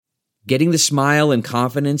Getting the smile and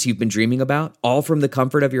confidence you've been dreaming about, all from the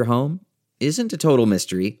comfort of your home, isn't a total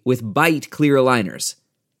mystery with Bite Clear Aligners.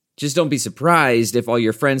 Just don't be surprised if all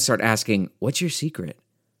your friends start asking, "What's your secret?"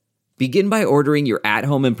 Begin by ordering your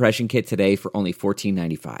at-home impression kit today for only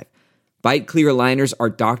 $14.95. Bite Clear Aligners are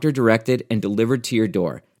doctor-directed and delivered to your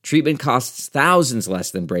door. Treatment costs thousands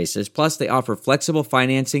less than braces, plus they offer flexible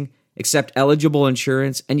financing, accept eligible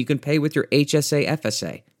insurance, and you can pay with your HSA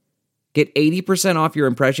FSA. Get 80% off your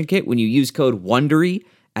impression kit when you use code WONDERY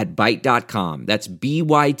at Byte.com. That's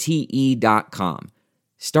BYTE.com.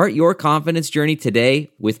 Start your confidence journey today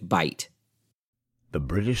with Byte. The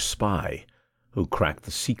British spy who cracked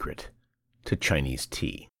the secret to Chinese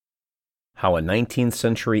tea. How a 19th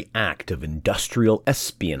century act of industrial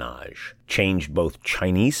espionage changed both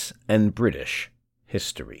Chinese and British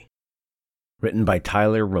history. Written by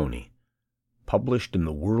Tyler Roney. Published in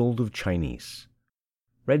The World of Chinese.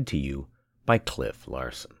 Read to you by Cliff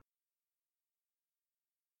Larson.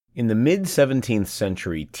 In the mid-17th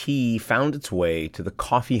century, tea found its way to the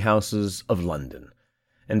coffee houses of London,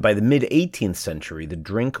 and by the mid-18th century, the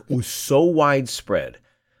drink was so widespread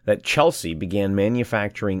that Chelsea began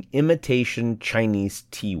manufacturing imitation Chinese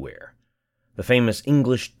teaware. The famous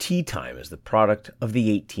English tea time is the product of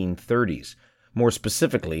the 1830s, more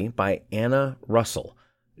specifically by Anna Russell,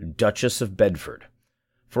 Duchess of Bedford.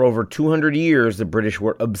 For over 200 years, the British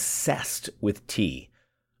were obsessed with tea,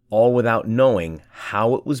 all without knowing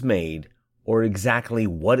how it was made or exactly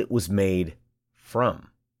what it was made from.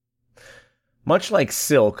 Much like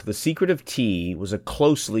silk, the secret of tea was a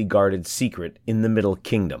closely guarded secret in the Middle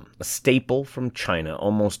Kingdom, a staple from China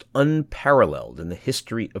almost unparalleled in the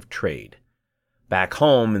history of trade. Back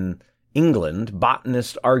home in England,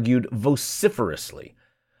 botanists argued vociferously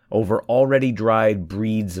over already dried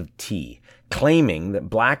breeds of tea, claiming that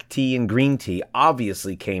black tea and green tea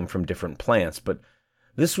obviously came from different plants, but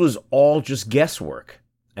this was all just guesswork,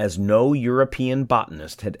 as no European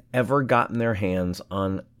botanist had ever gotten their hands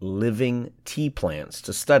on living tea plants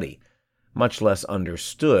to study, much less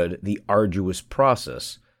understood the arduous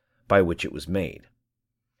process by which it was made.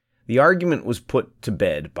 The argument was put to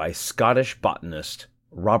bed by Scottish botanist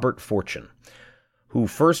Robert Fortune, who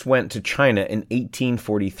first went to China in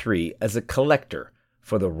 1843 as a collector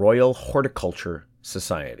for the Royal Horticulture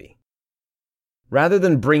Society. Rather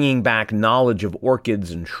than bringing back knowledge of orchids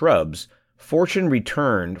and shrubs, Fortune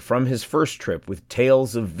returned from his first trip with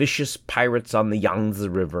tales of vicious pirates on the Yangtze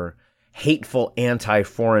River, hateful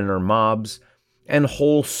anti-foreigner mobs, and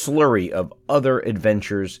whole slurry of other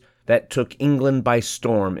adventures that took England by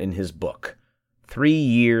storm in his book, 3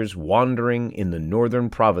 Years Wandering in the Northern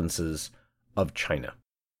Provinces of China.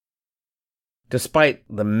 Despite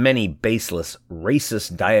the many baseless,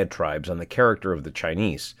 racist diatribes on the character of the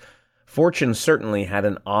Chinese, Fortune certainly had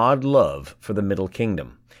an odd love for the Middle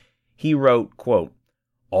Kingdom. He wrote, quote,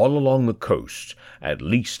 "All along the coast, at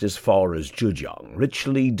least as far as Zhejiang,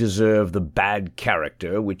 richly deserve the bad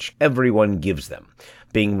character which everyone gives them,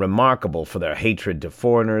 being remarkable for their hatred to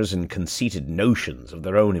foreigners and conceited notions of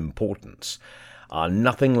their own importance, are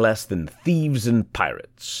nothing less than thieves and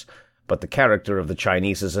pirates. But the character of the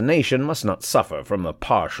Chinese as a nation must not suffer from a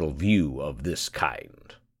partial view of this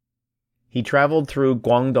kind." He traveled through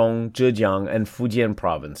Guangdong, Zhejiang, and Fujian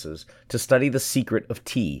provinces to study the secret of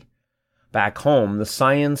tea. Back home, the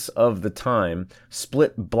science of the time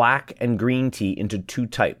split black and green tea into 2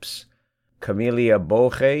 types, Camellia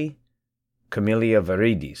bohea, Camellia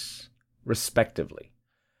viridis, respectively.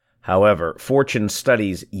 However, Fortune's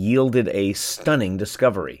studies yielded a stunning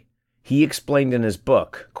discovery. He explained in his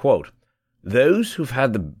book, quote, "Those who've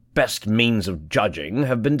had the best means of judging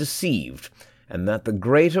have been deceived, and that the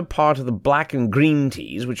greater part of the black and green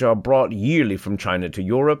teas which are brought yearly from China to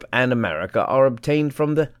Europe and America are obtained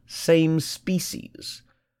from the same species."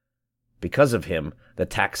 Because of him, the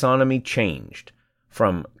taxonomy changed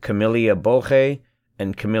from Camellia bohea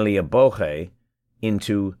and Camellia bohea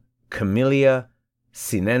into Camellia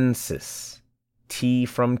sinensis, tea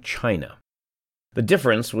from China. The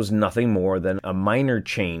difference was nothing more than a minor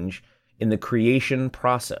change in the creation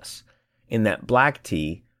process, in that black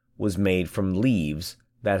tea was made from leaves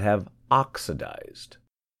that have oxidized.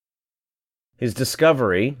 His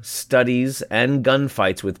discovery, studies, and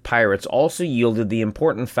gunfights with pirates also yielded the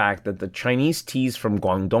important fact that the Chinese teas from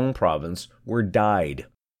Guangdong province were dyed.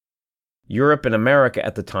 Europe and America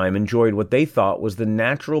at the time enjoyed what they thought was the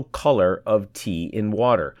natural color of tea in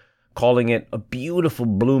water, calling it a beautiful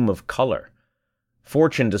bloom of color.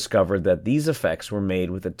 Fortune discovered that these effects were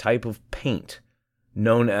made with a type of paint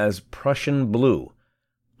known as Prussian blue,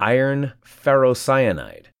 iron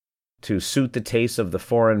ferrocyanide, to suit the tastes of the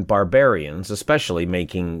foreign barbarians, especially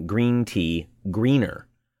making green tea greener.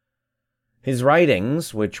 His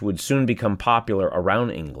writings, which would soon become popular around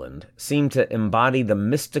England, seem to embody the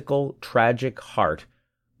mystical, tragic heart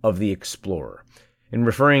of the explorer. In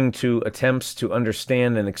referring to attempts to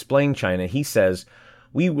understand and explain China, he says,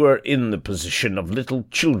 "We were in the position of little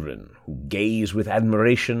children who gaze with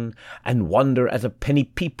admiration and wonder at a penny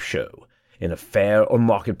peep show in a fair or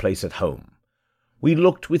marketplace at home. We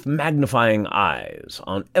looked with magnifying eyes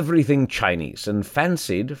on everything Chinese and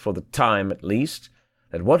fancied, for the time at least,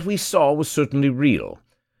 that what we saw was certainly real.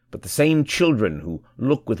 But the same children who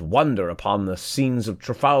look with wonder upon the scenes of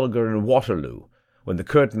Trafalgar and Waterloo, when the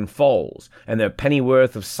curtain falls and their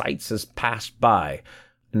pennyworth of sights has passed by,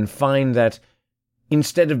 and find that,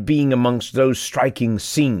 instead of being amongst those striking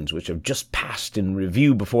scenes which have just passed in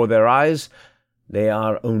review before their eyes, they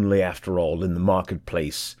are only, after all, in the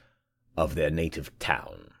marketplace of their native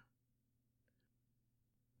town."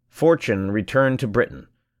 Fortune returned to Britain,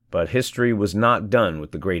 but history was not done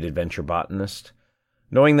with the great adventure botanist.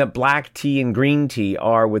 Knowing that black tea and green tea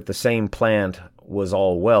are with the same plant was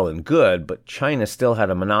all well and good, but China still had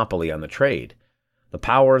a monopoly on the trade. The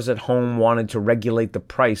powers at home wanted to regulate the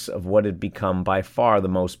price of what had become by far the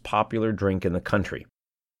most popular drink in the country.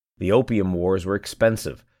 The Opium Wars were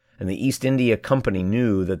expensive, and the East India Company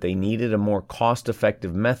knew that they needed a more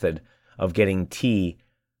cost-effective method of getting tea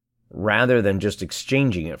rather than just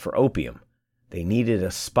exchanging it for opium. They needed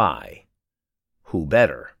a spy. Who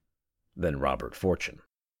better than Robert Fortune?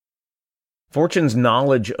 Fortune's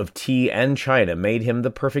knowledge of tea and China made him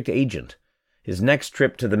the perfect agent. His next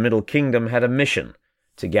trip to the Middle Kingdom had a mission: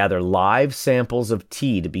 to gather live samples of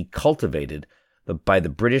tea to be cultivated by the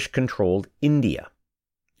British-controlled India,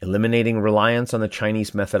 eliminating reliance on the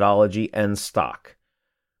Chinese methodology and stock.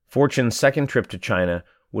 Fortune's second trip to China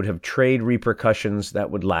would have trade repercussions that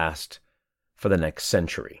would last for the next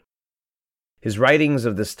century. His writings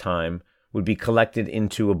of this time would be collected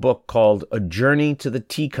into a book called A Journey to the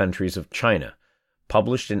Tea Countries of China,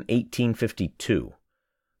 published in 1852.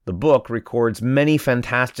 The book records many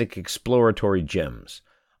fantastic exploratory gems: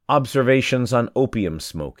 observations on opium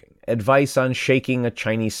smoking, advice on shaking a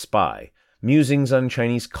Chinese spy, musings on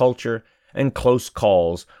Chinese culture, and close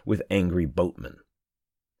calls with angry boatmen.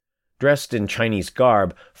 Dressed in Chinese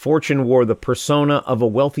garb, Fortune wore the persona of a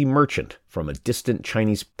wealthy merchant from a distant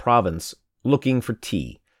Chinese province looking for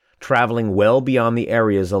tea, traveling well beyond the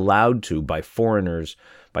areas allowed to by foreigners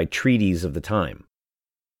by treaties of the time.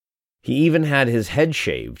 He even had his head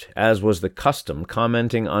shaved, as was the custom,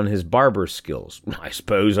 commenting on his barber skills. "I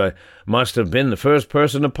suppose I must have been the first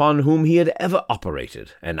person upon whom he had ever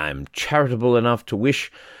operated, and I am charitable enough to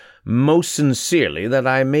wish most sincerely that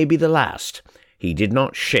I may be the last. He did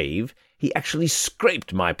not shave. He actually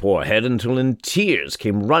scraped my poor head until tears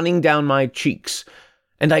came running down my cheeks,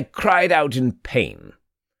 and I cried out in pain."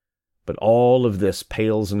 But all of this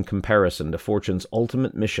pales in comparison to Fortune's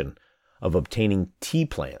ultimate mission of obtaining tea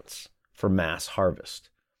plants for mass harvest.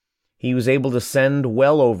 He was able to send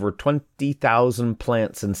well over 20,000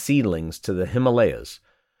 plants and seedlings to the Himalayas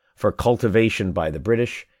for cultivation by the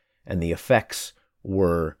British, and the effects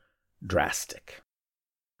were drastic.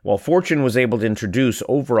 While Fortune was able to introduce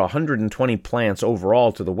over 120 plants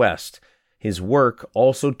overall to the West, his work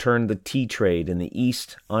also turned the tea trade in the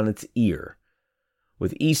East on its ear.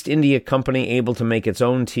 With East India Company able to make its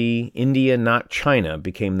own tea, India, not China,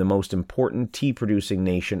 became the most important tea-producing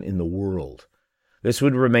nation in the world. This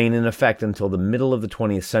would remain in effect until the middle of the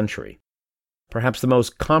 20th century. Perhaps the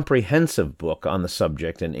most comprehensive book on the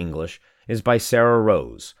subject in English is by Sarah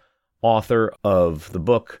Rose, author of the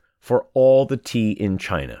book For All the Tea in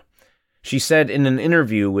China. She said in an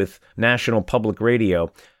interview with National Public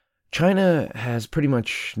Radio, "China has pretty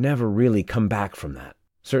much never really come back from that.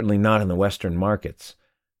 Certainly not in the Western markets.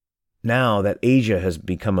 Now that Asia has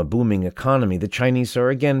become a booming economy, the Chinese are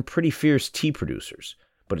again pretty fierce tea producers,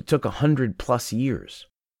 but it took 100+ years."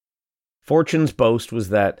 Fortune's boast was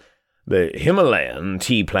that the Himalayan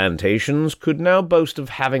tea plantations could now boast of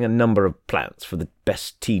having a number of plants for the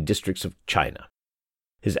best tea districts of China.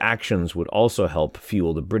 His actions would also help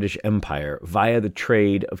fuel the British Empire via the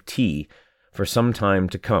trade of tea for some time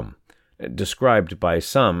to come, described by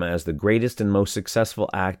some as the greatest and most successful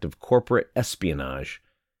act of corporate espionage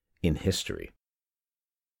in history.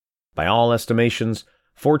 By all estimations,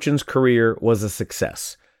 Fortune's career was a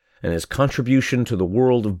success, and his contribution to the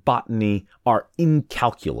world of botany are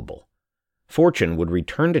incalculable. Fortune would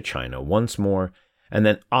return to China once more and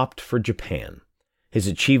then opt for Japan. His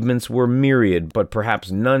achievements were myriad, but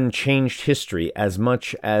perhaps none changed history as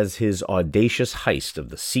much as his audacious heist of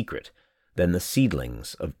the secret, then the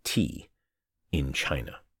seedlings of tea in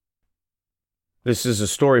China. This is a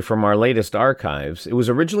story from our latest archives. It was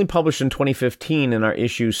originally published in 2015 in our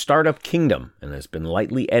issue Startup Kingdom and has been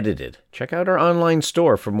lightly edited. Check out our online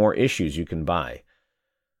store for more issues you can buy.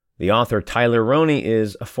 The author Tyler Roney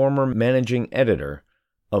is a former managing editor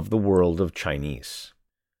of The World of Chinese.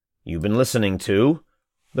 You've been listening to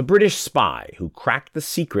The British Spy Who Cracked the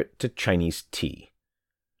Secret to Chinese Tea.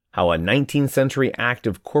 How a 19th century act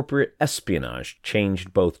of corporate espionage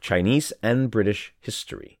changed both Chinese and British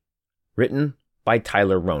history. Written by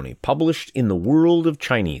Tyler Roney, published in The World of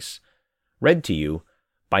Chinese. Read to you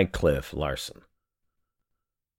by Cliff Larson.